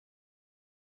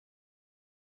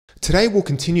Today we'll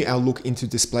continue our look into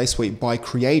Display Suite by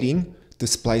creating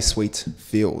Display Suite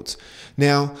fields.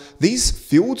 Now, these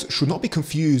fields should not be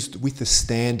confused with the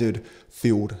standard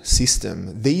field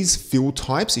system. These field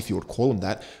types, if you would call them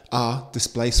that, are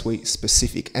Display Suite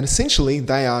specific, and essentially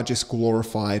they are just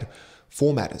glorified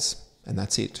formatters, and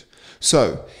that's it.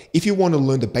 So if you want to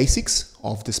learn the basics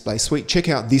of Display Suite, check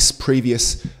out this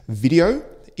previous video.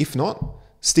 If not,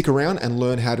 stick around and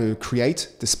learn how to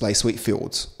create Display Suite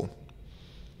fields.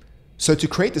 So to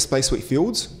create Display Suite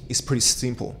fields is pretty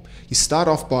simple. You start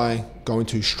off by going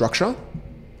to Structure,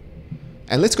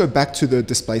 and let's go back to the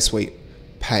Display Suite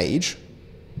page,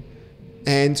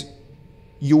 and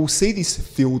you'll see this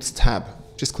Fields tab.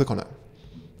 Just click on it.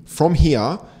 From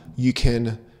here, you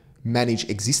can manage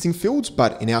existing fields,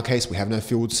 but in our case, we have no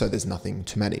fields, so there's nothing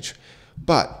to manage.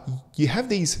 But you have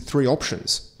these three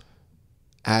options: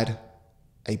 add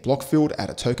a block field,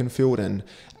 add a token field, and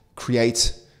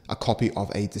create a copy of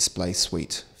a Display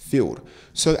Suite field.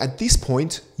 So at this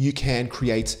point, you can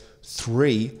create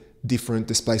three different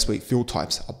Display Suite field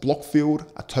types: a block field,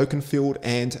 a token field,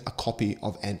 and a copy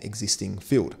of an existing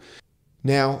field.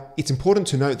 Now, it's important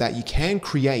to note that you can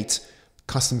create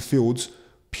custom fields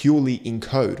purely in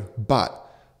code, but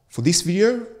for this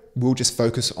video, we'll just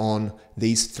focus on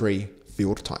these three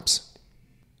field types.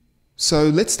 So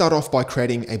let's start off by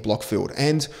creating a block field.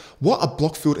 And what a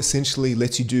block field essentially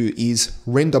lets you do is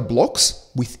render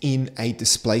blocks within a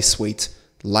Display Suite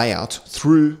layout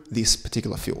through this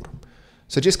particular field.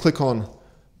 So just click on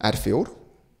Add Field,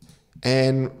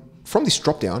 and from this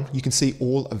dropdown, you can see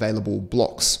all available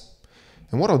blocks.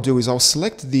 And what I'll do is I'll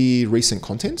select the recent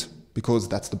content because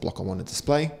that's the block I want to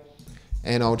display,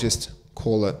 and I'll just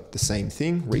call it the same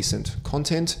thing, recent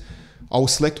content. I'll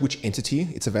select which entity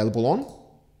it's available on.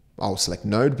 I'll select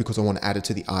node because I want to add it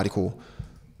to the article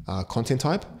content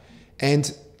type.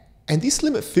 And this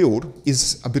limit field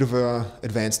is a bit of an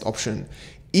advanced option.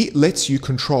 It lets you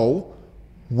control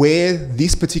where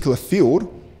this particular field,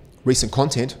 recent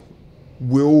content,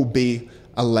 will be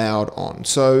allowed on.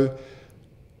 So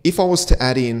if I was to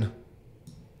add in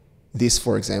this,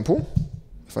 for example,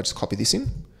 if I just copy this in,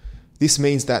 this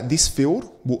means that this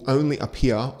field will only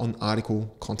appear on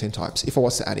article content types. If I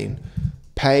was to add in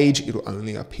page, it will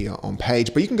only appear on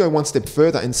page. But you can go one step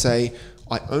further and say,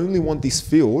 I only want this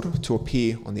field to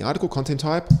appear on the article content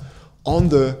type on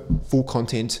the full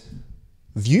content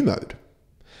view mode.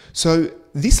 So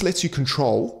this lets you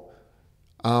control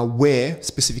where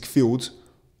specific fields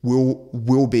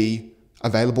will be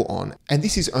available on. And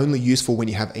this is only useful when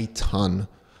you have a ton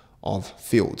of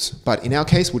fields. But in our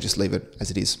case, we'll just leave it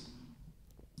as it is.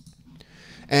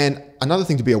 And another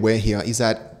thing to be aware here is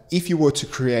that if you were to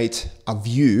create a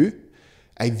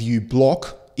view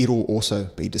block, it'll also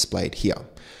be displayed here.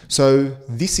 So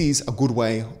this is a good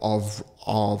way of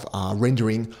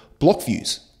rendering block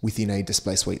views within a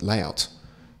Display Suite layout.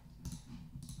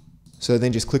 So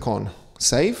then just click on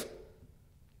Save.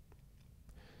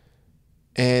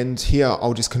 And here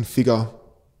I'll just configure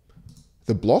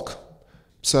the block.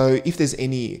 So if there's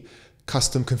any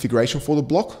custom configuration for the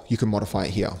block, you can modify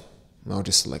it here. I'll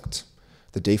just select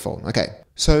the default. Okay,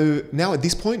 so now at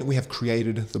this point, we have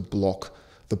created the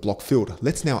block field.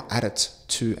 Let's now add it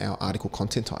to our article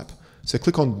content type. So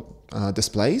click on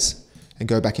Displays and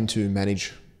go back into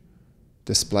Manage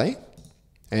Display.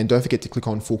 And don't forget to click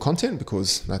on Full Content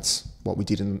because that's what we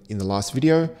did in the last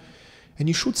video. And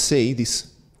you should see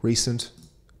this recent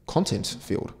content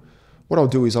field. What I'll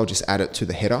do is I'll just add it to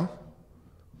the header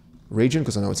region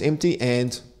because I know it's empty,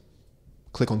 and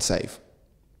click on Save.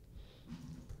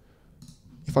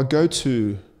 If I go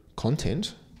to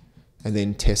Content and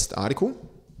then Test Article,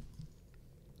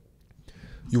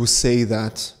 you will see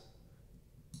that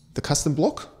the custom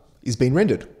block is being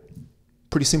rendered.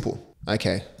 Pretty simple.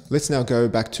 Okay, let's now go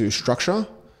back to Structure,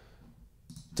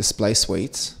 Display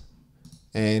Suites,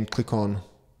 and click on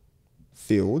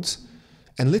Fields.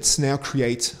 And let's now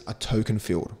create a token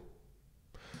field.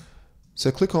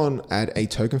 So click on Add a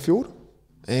Token Field.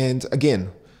 And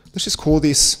again, let's just call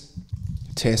this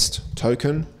Test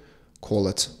Token. Call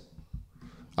it,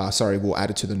 we'll add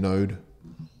it to the node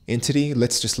entity.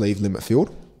 Let's just leave Limit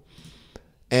Field.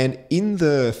 And in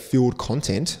the field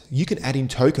content, you can add in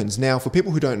tokens. Now, for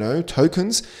people who don't know,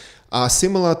 tokens are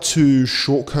similar to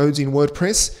shortcodes in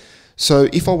WordPress. So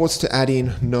if I was to add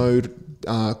in node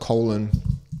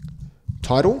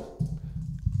title,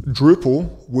 Drupal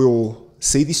will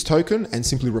see this token and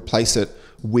simply replace it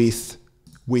with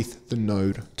the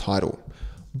node title.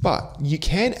 But you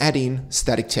can add in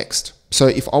static text. So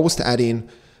if I was to add in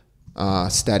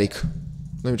let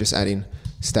me just add in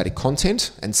static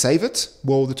content and save it,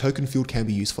 well, the token field can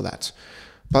be used for that.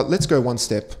 But let's go one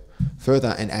step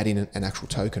further and add in an actual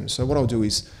token. So what I'll do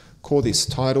is call this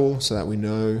title so that we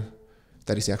know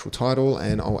that is the actual title,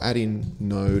 and I'll add in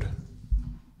node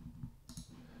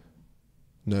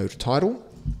title.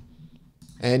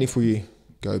 And if we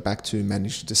go back to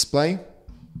manage display,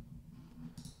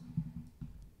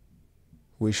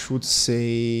 we should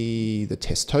see the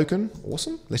test token.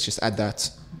 Awesome. Let's just add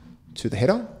that to the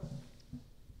header.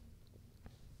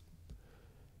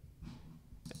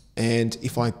 And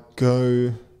if I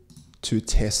go to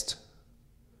test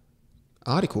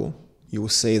article, you will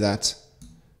see that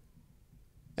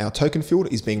our token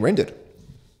field is being rendered.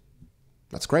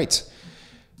 That's great.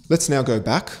 Let's now go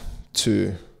back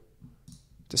to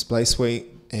Display Suite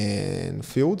and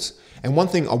Fields. And one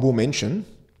thing I will mention,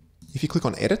 if you click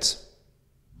on Edit,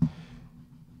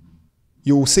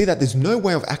 you'll see that there's no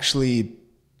way of actually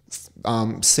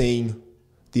seeing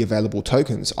the available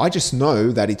tokens. I just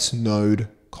know that it's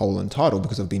node:title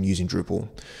because I've been using Drupal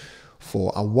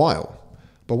for a while.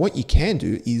 But what you can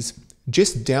do is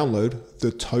just download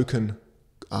the token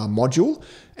module,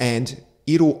 and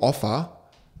it'll offer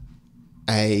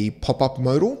a pop-up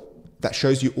modal that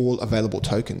shows you all available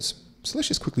tokens. So let's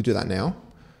just quickly do that now.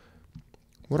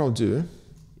 What I'll do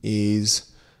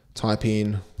is type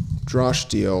in drush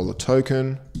DL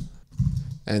token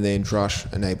and then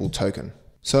drush enable token.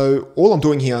 So all I'm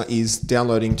doing here is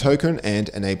downloading token and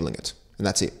enabling it, and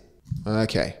that's it.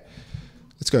 Okay,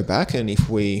 let's go back, and if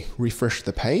we refresh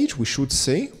the page, we should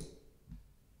see.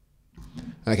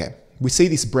 Okay, we see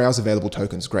this browse available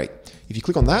tokens, great. If you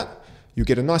click on that, you'll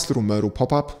get a nice little modal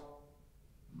pop-up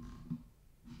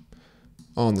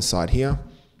on the side here.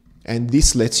 And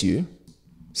this lets you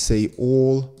see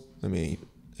all, let me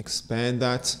expand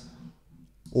that,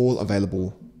 all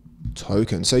available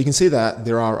tokens. So you can see that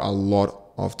there are a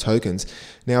lot of tokens.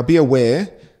 Now be aware,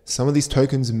 some of these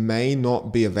tokens may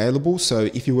not be available. So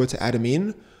if you were to add them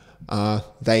in,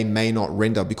 they may not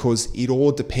render because it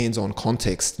all depends on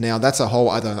context. Now that's a whole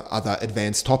other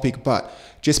advanced topic, but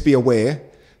just be aware,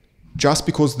 just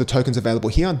because the token's available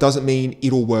here doesn't mean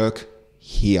it'll work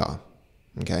here,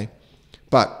 okay?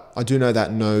 But I do know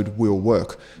that node will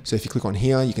work. So if you click on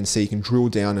here, you can see you can drill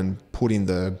down and put in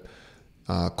the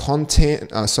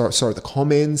the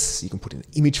comments, you can put in an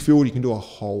image field, you can do a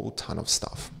whole ton of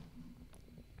stuff.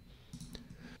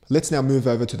 Let's now move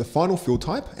over to the final field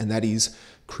type, and that is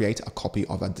create a copy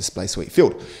of a display suite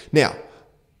field. Now,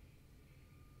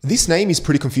 this name is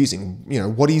pretty confusing. You know,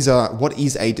 what is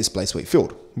a display suite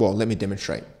field? Well, let me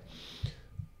demonstrate.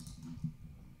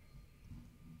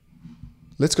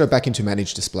 Let's go back into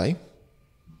manage display.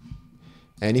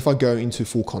 And if I go into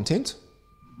full content,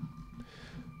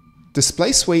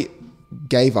 display suite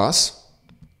gave us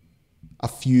a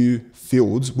few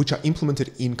fields which are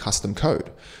implemented in custom code.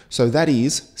 So that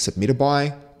is submitted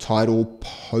by, title,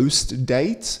 post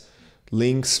date,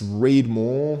 links, read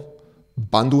more,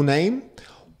 bundle name.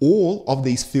 All of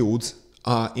these fields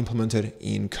are implemented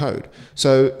in code.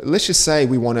 So let's just say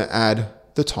we want to add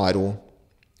the title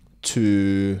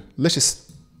to, let's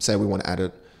just say we want to add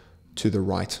it to the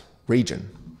right region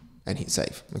and hit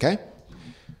save, okay?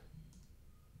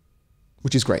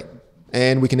 Which is great.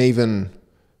 And we can even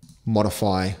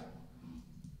modify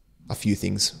a few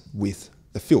things with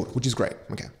the field, which is great,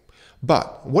 okay?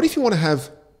 But what if you want to have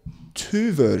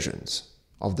two versions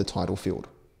of the title field?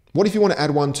 What if you want to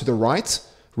add one to the right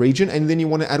region and then you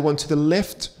want to add one to the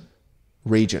left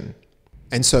region?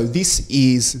 And so this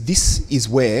is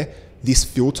where this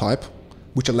field type,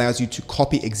 which allows you to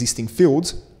copy existing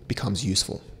fields, becomes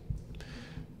useful.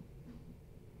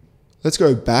 Let's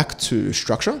go back to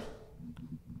structure.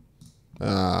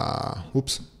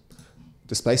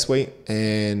 Display suite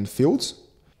and fields.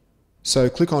 So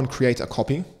click on create a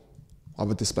copy of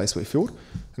a display suite field,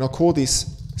 and I'll call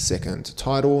this second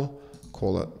title,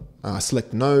 call it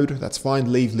select node, that's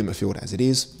fine, leave limit field as it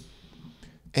is,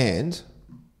 and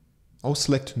I'll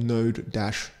select node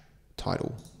dash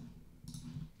title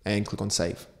and click on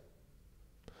save.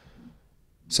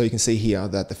 So you can see here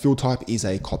that the field type is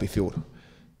a copy field.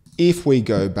 If we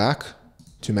go back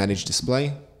to manage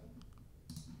display,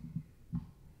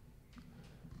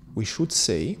 we should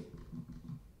see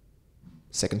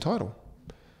second title.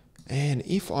 And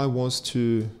if I was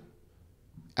to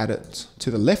add it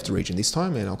to the left region this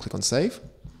time, and I'll click on save,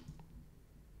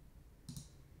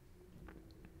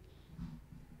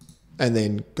 and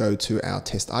then go to our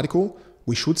test article,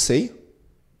 we should see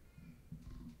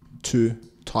two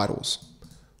titles,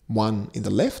 one in the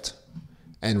left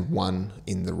and one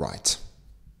in the right.